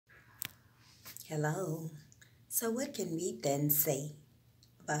Hello. So, what can we then say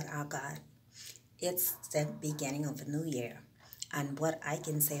about our God? It's the beginning of a new year. And what I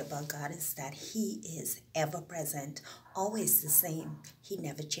can say about God is that He is ever present, always the same. He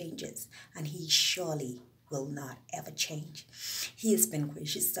never changes, and He surely will not ever change. He has been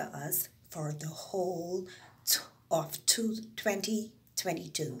gracious to us for the whole of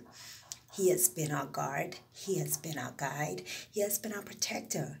 2022. He has been our guard. He has been our guide. He has been our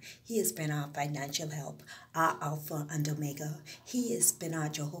protector. He has been our financial help, our Alpha and Omega. He has been our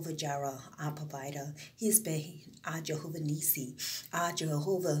Jehovah Jireh, our provider. He has been our Jehovah Nisi, our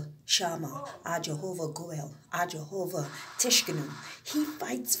Jehovah Shammah, our Jehovah Goel, our Jehovah Tishkanu. He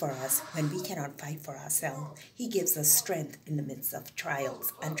fights for us when we cannot fight for ourselves. He gives us strength in the midst of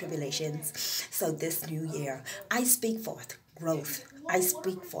trials and tribulations. So this new year, I speak forth growth. I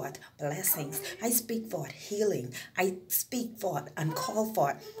speak forth blessings. I speak forth healing. I speak forth and call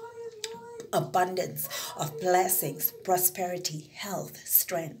forth abundance of blessings, prosperity, health,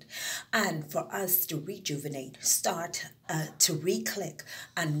 strength, and for us to rejuvenate, start to re-click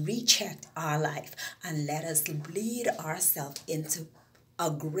and recheck our life, and let us lead ourselves into a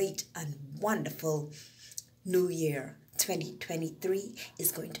great and wonderful new year. 2023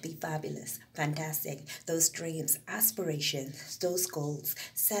 is going to be fabulous, fantastic. Those dreams, aspirations, those goals,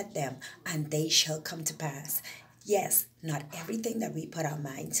 set them and they shall come to pass. Yes, not everything that we put our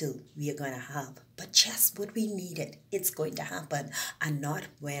mind to, we are going to have, but just what we needed, it's going to happen, and not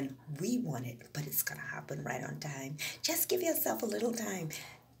when we want it, but it's going to happen right on time. Just give yourself a little time.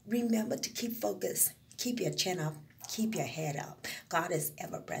 Remember to keep focused, keep your chin up, keep your head up. God is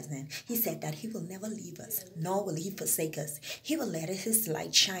ever present. He said that He will never leave us, nor will He forsake us. He will let His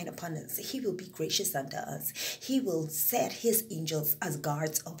light shine upon us. He will be gracious unto us. He will set His angels as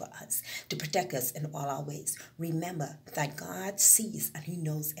guards over us to protect us in all our ways. Remember that God sees and He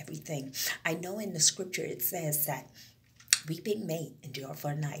knows everything. I know in the scripture it says that weeping may endure for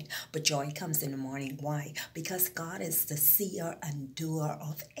a night, but joy comes in the morning. Why? Because God is the seer and doer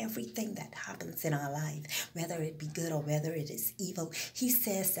of everything that happens in our life, whether it be good or whether it is evil. He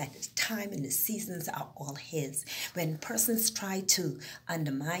says that the time and the seasons are all His. When persons try to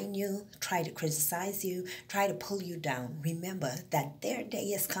undermine you, try to criticize you, try to pull you down, remember that their day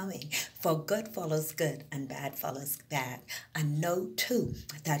is coming. For good follows good and bad follows bad. And know too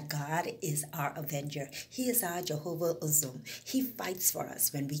that God is our avenger. He is our Jehovah Uzum. He fights for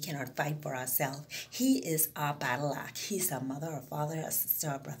us when we cannot fight for ourselves. He is our battle axe. He's our mother, our father, our sister,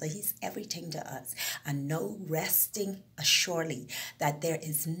 our brother. He's everything to us. And know, resting assuredly, that there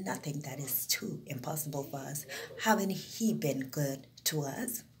is nothing that is too impossible for us. Haven't He been good to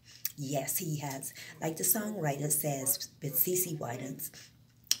us? Yes, He has. Like the songwriter says with CeCe Winans,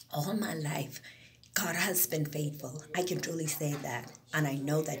 all my life, God has been faithful. I can truly say that. And I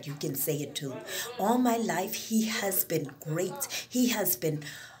know that you can say it too. All my life, He has been great. He has been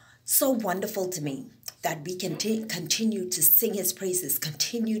so wonderful to me that we can continue to sing His praises,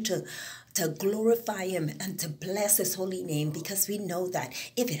 continue to glorify Him and to bless His holy name, because we know that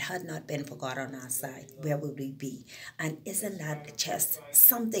if it had not been for God on our side, where would we be? And isn't that just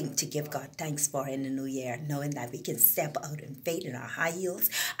something to give God thanks for in the new year, knowing that we can step out in faith in our high heels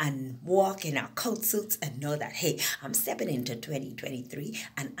and walk in our coat suits and know that, hey, I'm stepping into 2023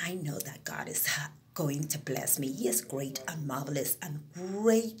 and I know that God is going to bless me. He is great and marvelous, and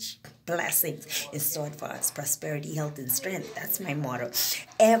great blessings in store for us. Prosperity, health, and strength. That's my motto.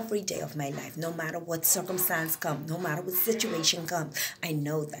 Every day of my life, no matter what circumstance comes, no matter what situation comes, I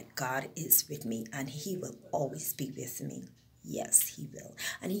know that God is with me and He will always be with me. Yes, He will.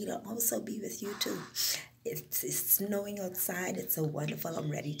 And He will also be with you too. It's snowing outside. It's so wonderful.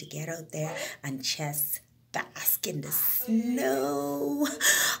 I'm ready to get out there and just bask in the snow.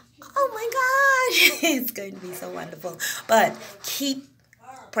 Oh my gosh, it's going to be so wonderful. But keep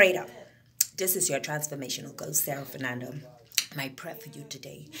prayed up. This is your transformational coach, Sarah Fernando. My prayer for you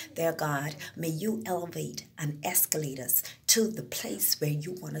today, dear God, may you elevate and escalate us to the place where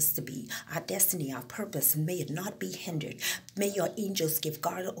you want us to be. Our destiny, our purpose, may it not be hindered. May your angels give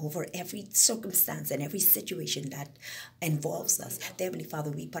guard over every circumstance and every situation that involves us. Heavenly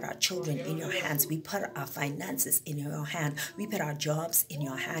Father, we put our children in your hands. We put our finances in your hand. We put our jobs in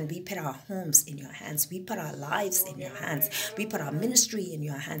your hand. We put our homes in your hands. We put our lives in your hands. We put our ministry in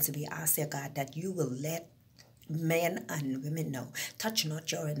your hands. And we ask, dear God, that you will let men and women know, touch not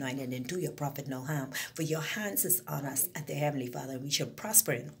your anointing and do your prophet no harm. For your hands is on us at the Heavenly Father. We should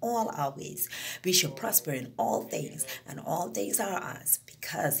prosper in all our ways. We should prosper in all things, and all things are ours,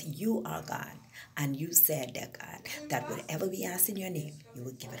 because you are God. And you said, dear God, that whatever we ask in your name, you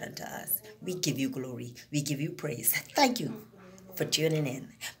will give it unto us. We give you glory. We give you praise. Thank you for tuning in.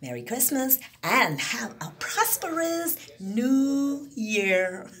 Merry Christmas and have a prosperous new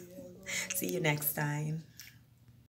year. See you next time.